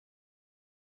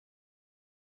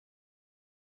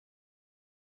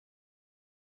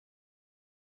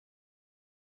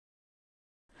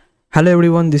Hello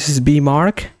everyone, this is B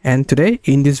Mark, and today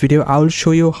in this video I will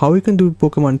show you how you can do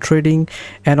Pokemon trading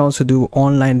and also do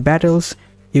online battles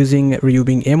using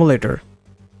Ryubing Emulator.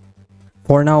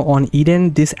 For now on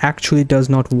Eden, this actually does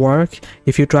not work.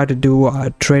 If you try to do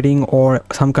trading or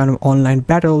some kind of online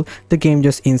battle, the game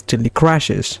just instantly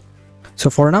crashes. So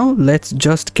for now, let's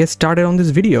just get started on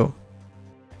this video.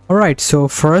 Alright, so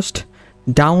first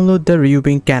download the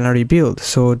Ryubing CANARY build.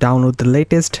 So download the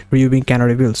latest Ryubing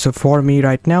CANARY build. So for me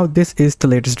right now, this is the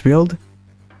latest build,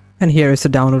 and here is the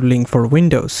download link for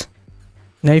Windows.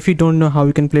 Now if you don't know how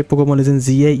you can play Pokemon Legends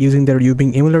ZA using the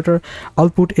Ryubing Emulator, I'll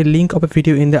put a link of a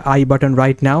video in the I button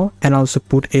right now, and also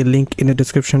put a link in the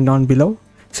description down below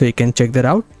so you can check that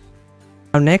out.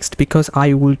 Now next, because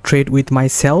I will trade with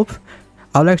myself,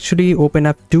 I'll actually open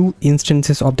up 2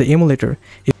 instances of the emulator.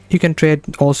 You can trade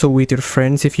also with your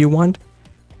friends if you want.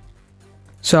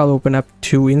 So I'll open up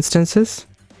 2 instances.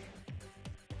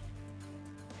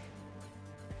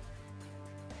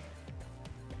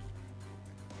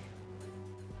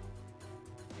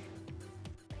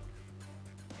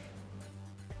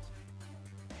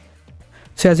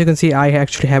 So as you can see, I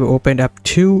actually have opened up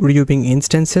 2 Ryubing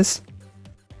instances.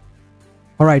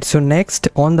 Alright, so next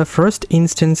on the first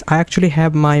instance, I actually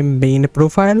have my main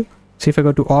profile. So if I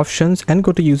go to options and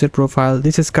go to user profile,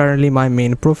 this is currently my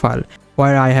main profile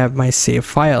where I have my save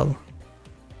file.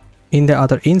 In the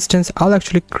other instance, I'll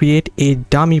actually create a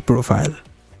dummy profile.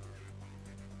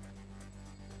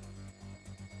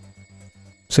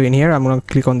 So in here, I'm going to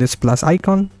click on this plus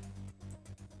icon.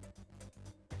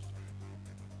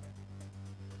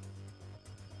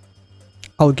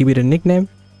 I'll give it a nickname.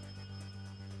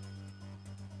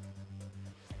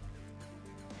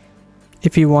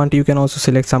 If you want, you can also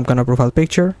select some kind of profile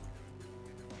picture.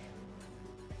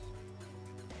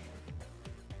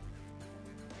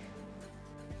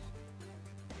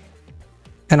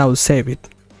 And I will save it.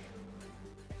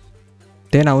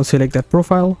 Then I will select that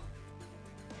profile.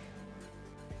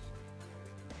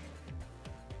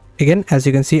 Again, as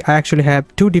you can see, I actually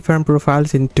have 2 different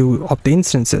profiles in 2 of the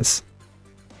instances.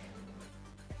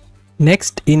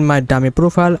 Next, in my dummy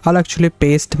profile, I'll actually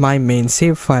paste my main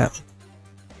save file.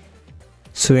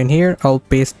 So in here, I'll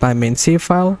paste my main save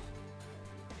file.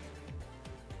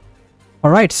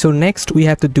 Alright, so next we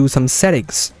have to do some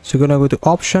settings. So you're gonna go to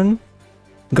option,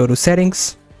 go to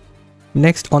settings.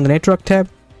 Next on the network tab,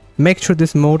 make sure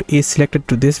this mode is selected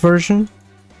to this version.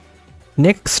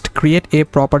 Next, create a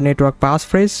proper network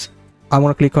passphrase. I'm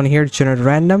gonna click on here, generate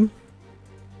random.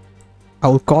 I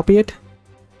will copy it.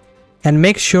 And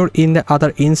make sure in the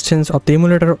other instance of the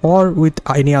emulator or with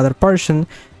any other person,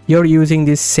 you're using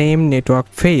this same network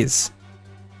phase.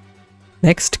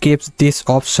 Next, keep this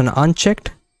option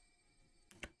unchecked.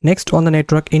 Next, on the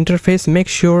network interface, make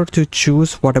sure to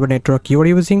choose whatever network you're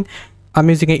using. I'm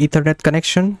using an Ethernet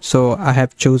connection, so I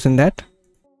have chosen that.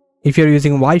 If you're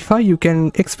using Wi-Fi, you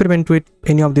can experiment with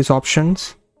any of these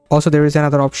options. Also, there is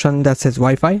another option that says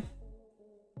Wi-Fi.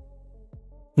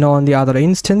 Now on the other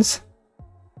instance,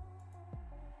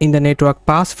 in the network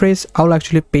passphrase, I'll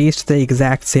actually paste the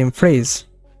exact same phrase.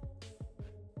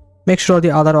 Make sure the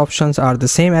other options are the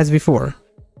same as before.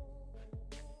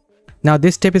 Now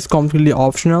this step is completely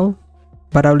optional,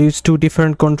 but I'll use 2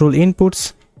 different control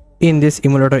inputs in this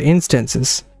emulator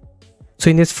instances.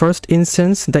 So in this first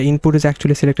instance, the input is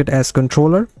actually selected as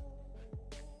controller,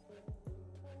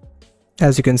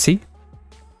 as you can see.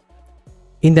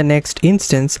 In the next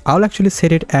instance, I'll actually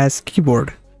set it as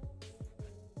keyboard,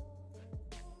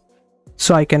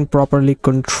 so I can properly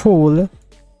control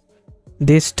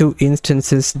these 2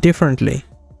 instances differently.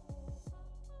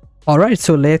 Alright,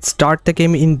 so let's start the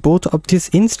game in both of these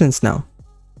instances now.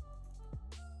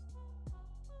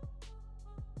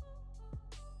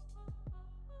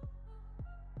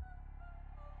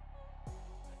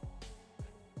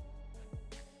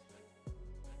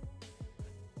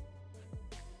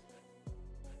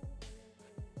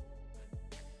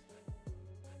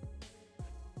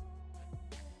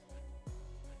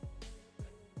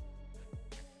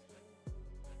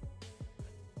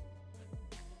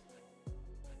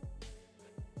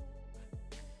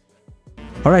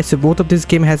 Alright, so both of this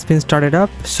game has been started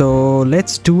up. So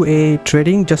let's do a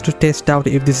trading just to test out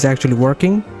if this is actually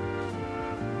working.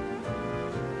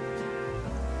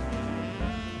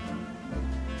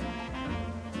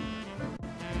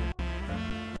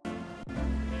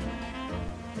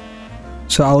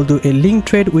 So I'll do a link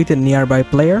trade with a nearby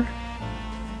player.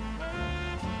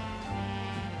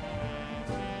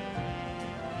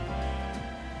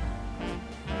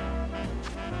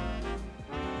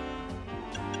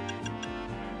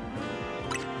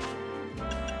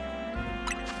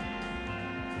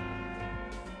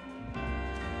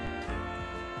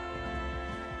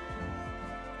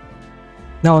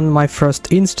 Now on my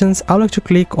first instance, I'll like to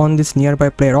click on this nearby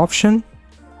player option.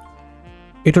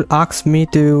 It will ask me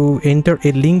to enter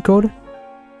a link code.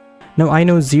 Now I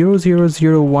know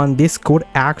 0001, this code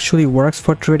actually works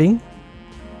for trading,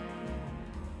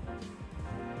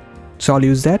 so I'll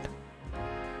use that.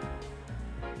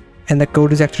 And the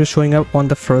code is actually showing up on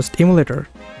the first emulator.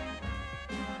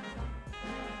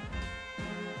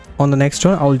 On the next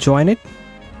one, I'll join it.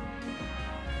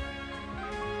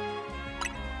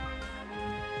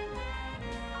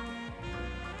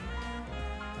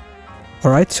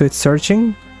 Alright, so it's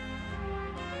searching.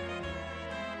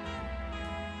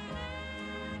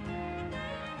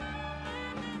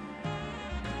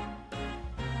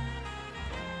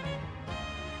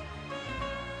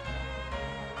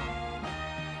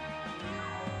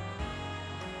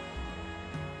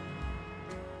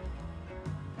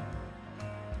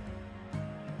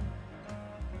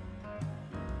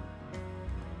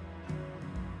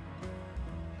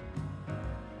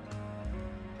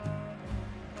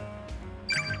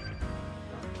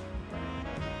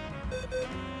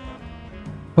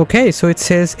 Okay, so it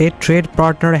says a trade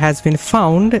partner has been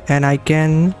found and I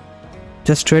can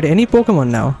just trade any Pokemon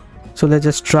now. So let's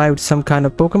just try with some kind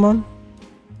of Pokemon.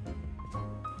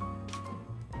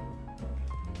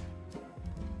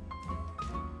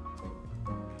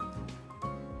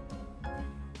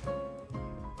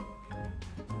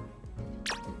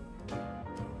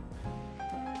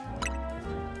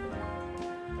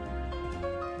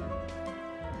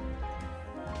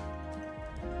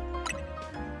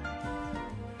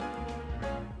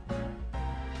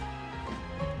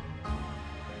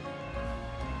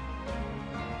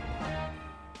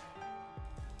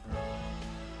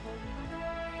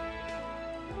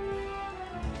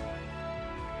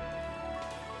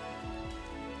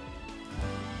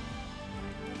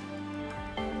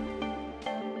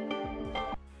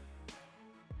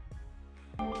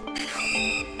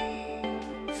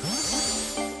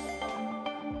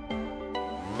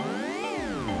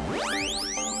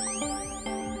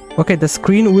 Okay, the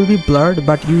screen will be blurred,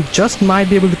 but you just might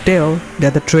be able to tell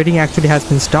that the trading actually has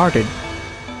been started.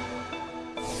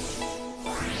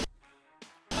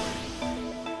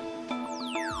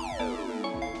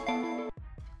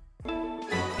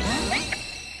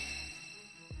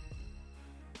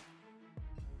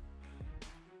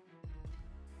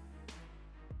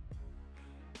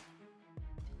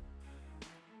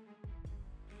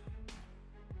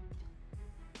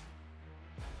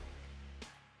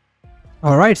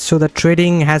 Alright, so the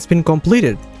trading has been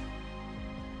completed.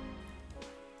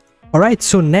 Alright,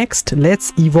 so next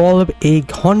let's evolve a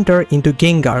hunter into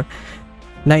GENGER.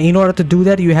 Now in order to do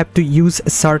that, you have to use a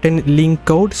certain link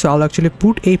code. So I'll actually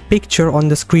put a picture on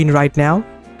the screen right now.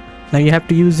 Now you have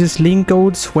to use these link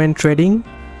codes when trading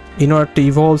in order to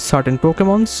evolve certain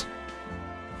Pokemons.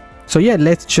 So yeah,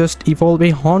 let's just evolve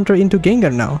a hunter into GENGER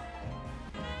now.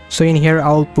 So in here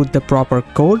I'll put the proper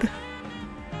code.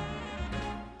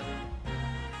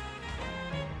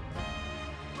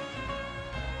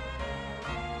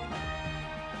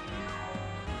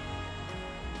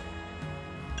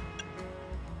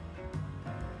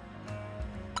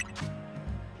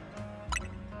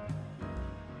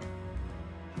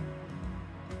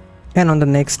 And on the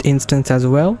next instance as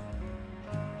well.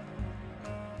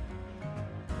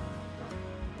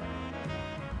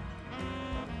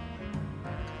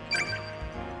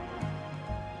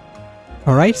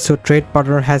 Alright, so trade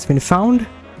partner has been found.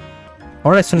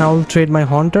 Alright, so now I'll trade my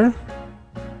hunter.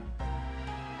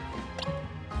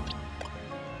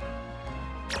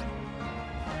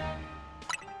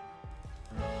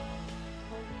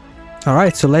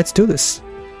 Alright, so let's do this.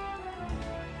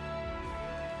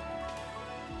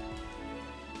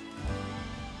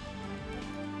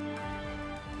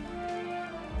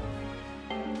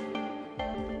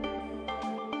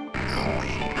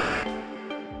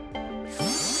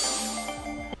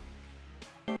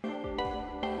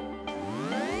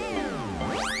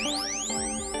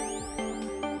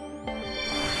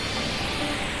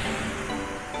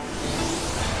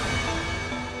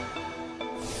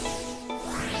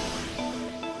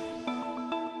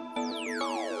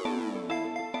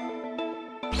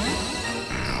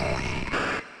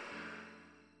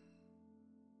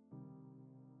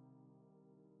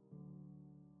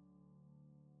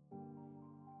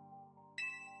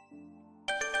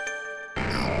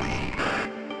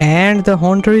 And the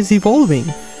hunter is evolving.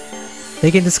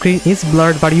 Again, the screen is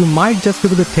blurred, but you might just be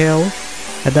able to tell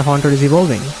that the hunter is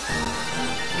evolving.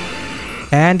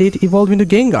 And it evolved into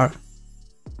GENGER.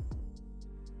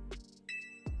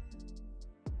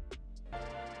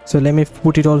 So let me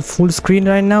put it on full screen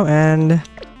right now, and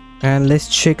let's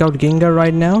check out GENGER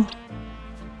right now.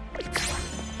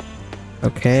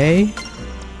 Okay.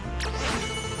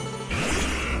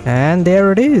 And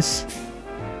there it is.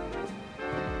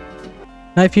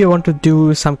 Now if you want to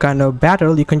do some kind of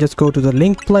battle, you can just go to the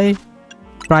link play,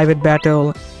 private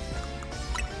battle,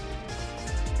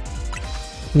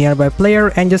 nearby player,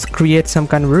 and just create some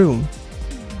kind of room.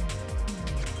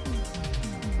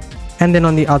 And then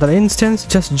on the other instance,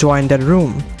 just join that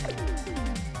room.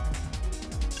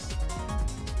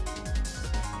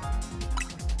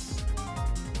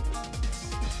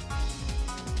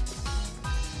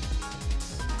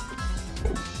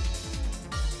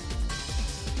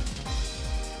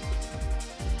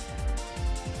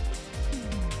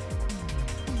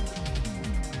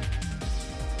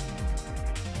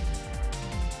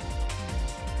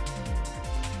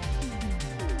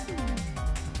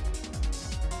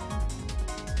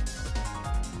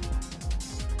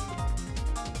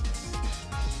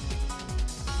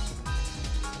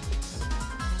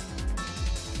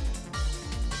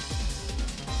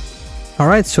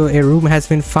 Alright, so a room has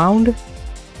been found,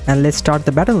 and let's start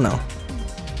the battle now.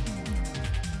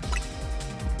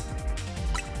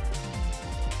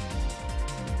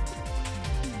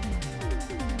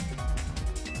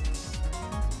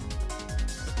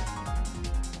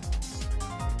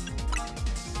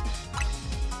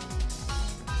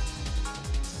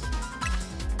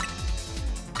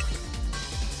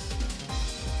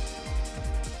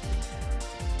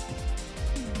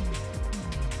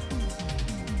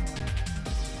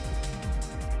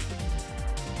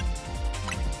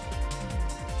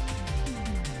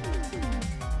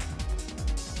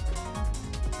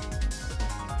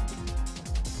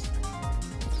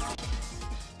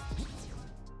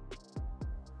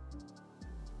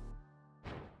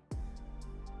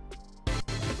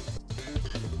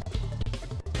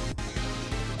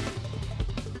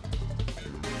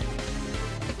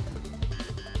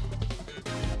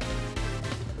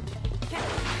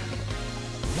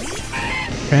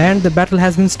 And the battle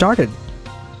has been started.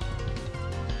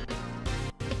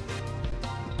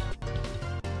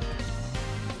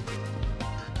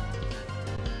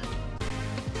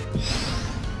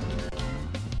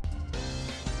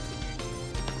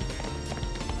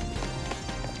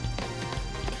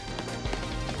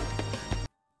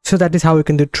 So that is how you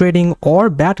can do trading or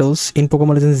battles in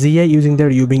Pokemon Legends ZA using their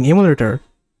Ryubing Emulator.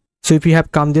 So if you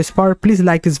have come this far, please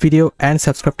like this video and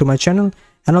subscribe to my channel,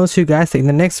 and I'll see you guys in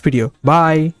the next video.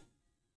 Bye!